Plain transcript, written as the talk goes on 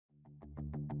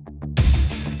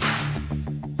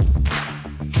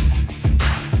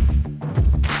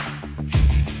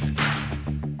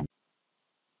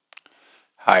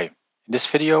In this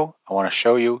video, I want to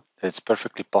show you that it's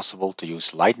perfectly possible to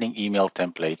use Lightning email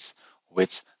templates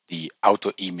with the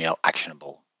auto email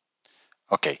actionable.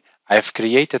 Okay, I have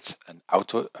created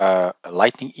a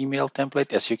Lightning email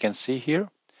template, as you can see here.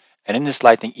 And in this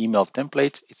Lightning email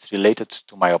template, it's related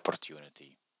to my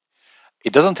opportunity.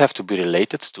 It doesn't have to be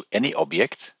related to any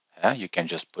object. You can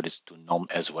just put it to none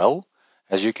as well,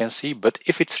 as you can see. But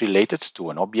if it's related to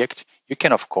an object, you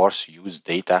can, of course, use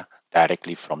data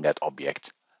directly from that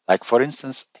object. Like, for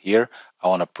instance, here, I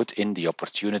want to put in the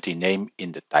opportunity name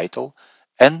in the title.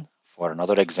 And for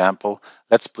another example,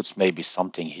 let's put maybe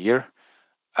something here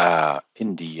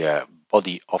in the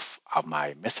body of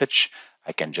my message.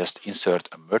 I can just insert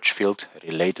a merge field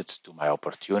related to my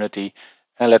opportunity.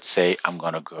 And let's say I'm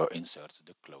going to go insert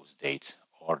the close date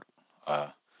or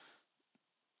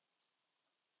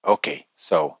okay,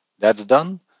 so that's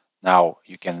done. Now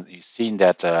you've seen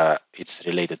that it's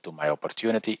related to my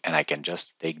opportunity and I can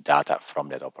just take data from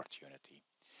that opportunity.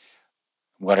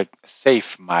 I'm going to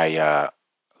save my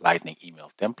Lightning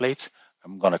email template.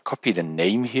 I'm going to copy the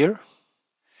name here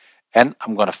and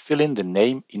I'm going to fill in the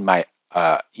name in my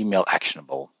email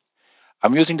actionable.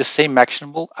 I'm using the same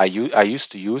actionable I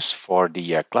used to use for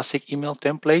the classic email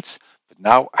templates, but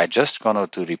now I just going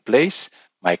to replace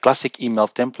my classic email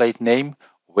template name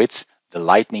with the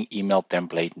Lightning email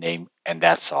template name, and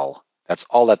that's all. That's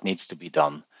all that needs to be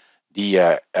done.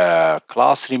 The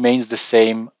class remains the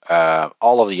same.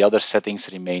 All of the other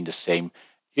settings remain the same.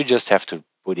 You just have to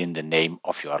put in the name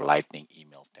of your Lightning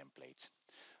email template.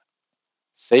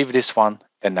 Save this one,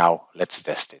 and now let's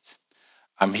test it.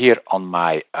 I'm here on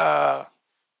my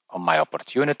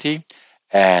opportunity.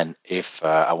 And if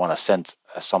I want to send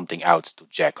something out to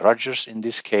Jack Rogers in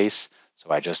this case,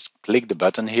 so I just click the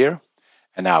button here,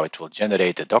 and now it will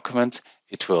generate a document.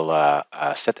 It will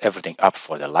set everything up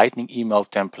for the Lightning email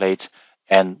template,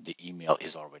 and the email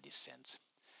is already sent.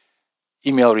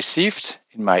 Email received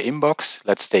in my inbox.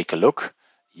 Let's take a look.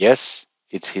 Yes,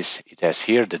 it has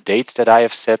here the date that I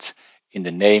have set. In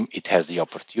the name, it has the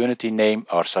opportunity name,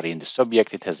 or sorry, in the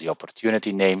subject, it has the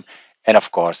opportunity name. And of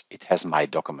course, it has my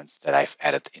documents that I've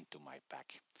added into my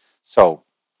pack. So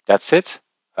that's it.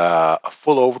 A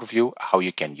full overview how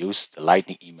you can use the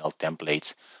Lightning email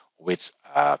templates with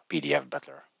PDF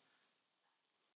Butler.